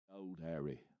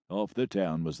Harry. Half the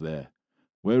town was there.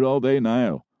 Where are they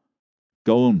now?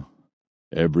 Gone.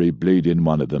 Every bleeding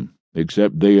one of them,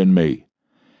 except thee and me.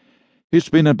 It's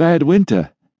been a bad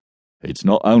winter. It's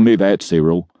not only that,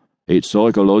 Cyril. It's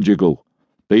psychological.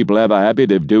 People have a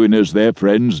habit of doing as their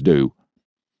friends do.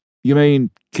 You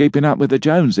mean keeping up with the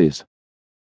Joneses?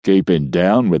 Keeping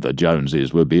down with the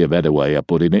Joneses would be a better way of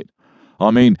putting it.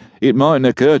 I mean, it mightn't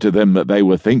occur to them that they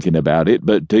were thinking about it,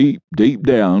 but deep, deep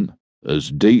down,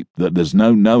 as deep that there's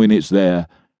no knowing it's there,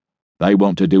 they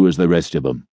want to do as the rest of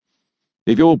them.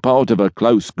 If you're part of a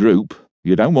close group,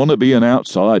 you don't want to be an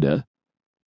outsider.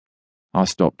 I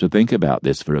stopped to think about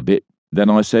this for a bit.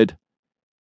 Then I said,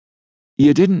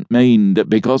 You didn't mean that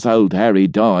because old Harry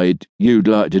died, you'd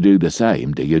like to do the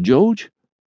same, do you, George?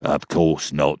 Of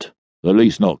course not. At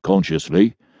least not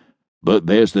consciously. But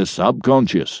there's the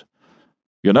subconscious.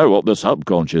 You know what the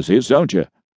subconscious is, don't you?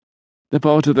 The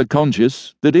part of the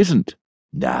conscious that isn't.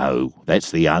 No,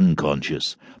 that's the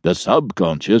unconscious. The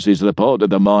subconscious is the part of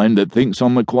the mind that thinks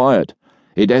on the quiet.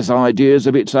 It has ideas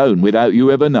of its own without you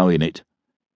ever knowing it.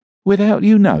 Without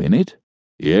you knowing it?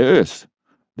 Yes.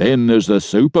 Then there's the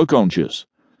superconscious.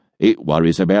 It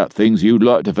worries about things you'd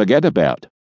like to forget about.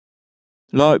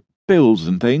 Like bills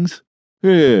and things?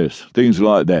 Yes, things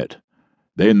like that.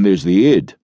 Then there's the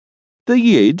id.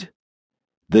 The id?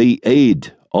 The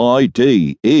id.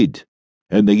 I-D, id.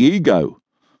 And the ego.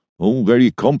 All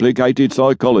very complicated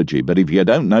psychology, but if you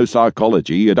don't know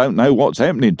psychology, you don't know what's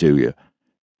happening to you.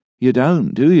 You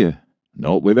don't, do you?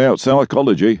 Not without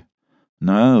psychology.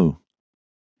 No.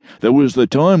 There was the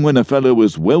time when a fellow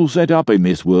was well set up in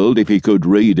this world if he could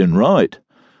read and write.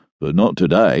 But not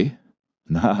today.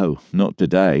 No, not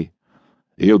today.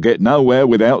 He'll get nowhere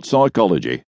without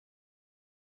psychology.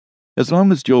 As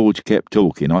long as George kept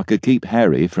talking, I could keep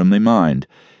Harry from my mind.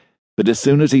 But as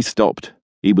soon as he stopped,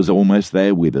 he was almost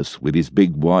there with us, with his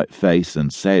big white face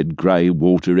and sad grey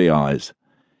watery eyes.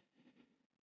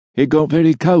 It got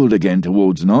very cold again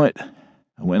towards night.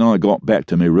 When I got back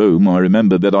to my room, I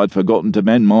remembered that I'd forgotten to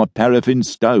mend my paraffin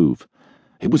stove.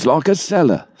 It was like a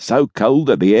cellar, so cold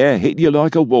that the air hit you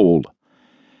like a wall.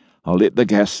 I lit the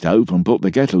gas stove and put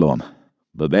the kettle on,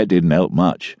 but that didn't help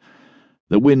much.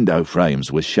 The window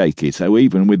frames were shaky, so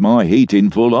even with my heating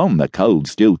full on, the cold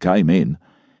still came in.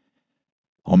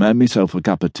 I made myself a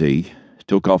cup of tea,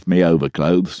 took off my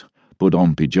overclothes, put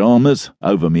on pyjamas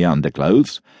over my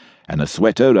underclothes, and a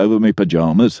sweater over my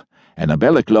pyjamas, and a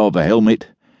balaclava helmet,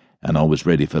 and I was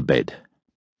ready for bed.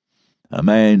 A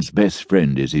man's best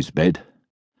friend is his bed.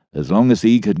 As long as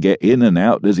he can get in and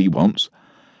out as he wants.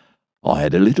 I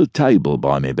had a little table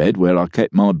by my bed where I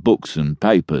kept my books and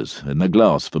papers and the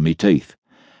glass for me teeth.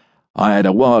 I had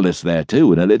a wireless there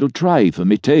too and a little tray for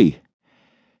me tea.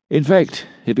 In fact,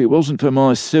 if it wasn't for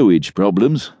my sewage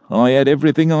problems, I had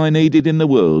everything I needed in the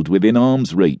world within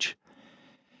arm's reach.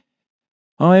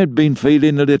 I had been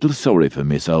feeling a little sorry for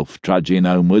myself trudging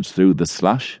homewards through the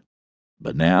slush,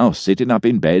 but now, sitting up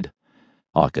in bed,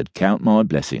 I could count my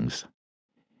blessings.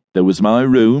 There was my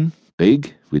room,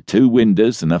 big, with 2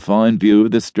 windows and a fine view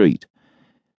of the street.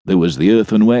 There was the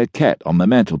earthenware cat on the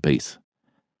mantelpiece.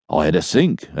 I had a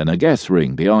sink and a gas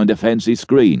ring behind a fancy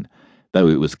screen, though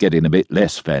it was getting a bit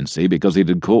less fancy because it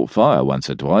had caught fire once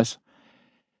or twice.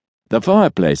 The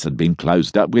fireplace had been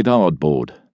closed up with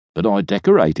hardboard, but I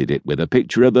decorated it with a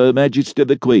picture of Her Majesty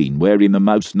the Queen wearing the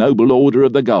most noble order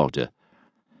of the Garter.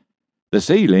 The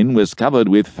ceiling was covered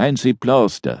with fancy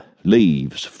plaster,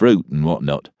 leaves, fruit and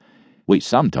what-not, which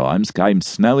sometimes came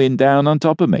snowing down on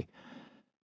top of me.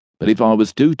 But if I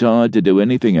was too tired to do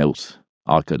anything else,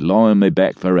 I could lie on my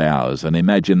back for hours and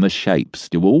imagine the shapes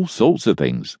to all sorts of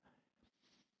things.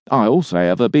 I also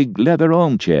have a big leather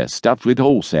armchair stuffed with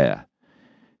horsehair.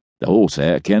 The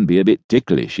horsehair can be a bit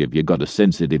ticklish if you've got a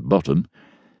sensitive bottom,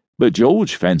 but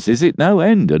George fancies it no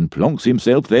end and plonks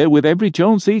himself there with every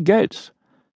chance he gets.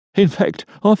 In fact,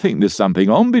 I think there's something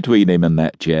on between him and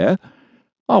that chair.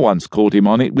 I once caught him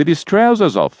on it with his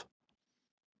trousers off.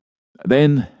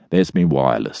 Then there's me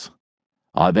wireless.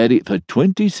 I've had it for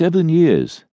 27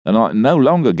 years, and I can no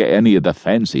longer get any of the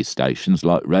fancy stations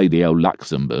like Radio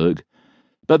Luxembourg.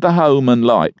 But the home and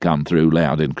light come through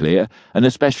loud and clear, and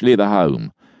especially the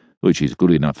home, which is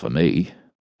good enough for me.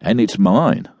 And it's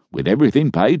mine, with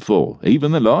everything paid for,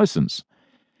 even the licence.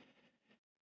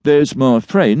 There's my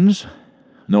friends.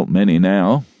 Not many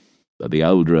now, but the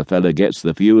older a fella gets,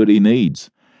 the fewer he needs.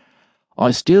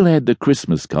 I still had the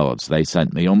Christmas cards they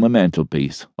sent me on the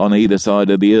mantelpiece, on either side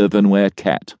of the earthenware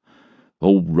cat,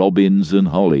 all robins and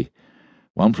holly,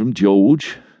 one from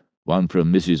George, one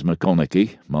from Mrs.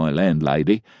 McConaughey, my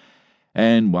landlady,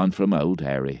 and one from old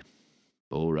Harry.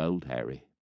 Poor old Harry.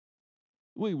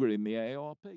 We were in the ARP.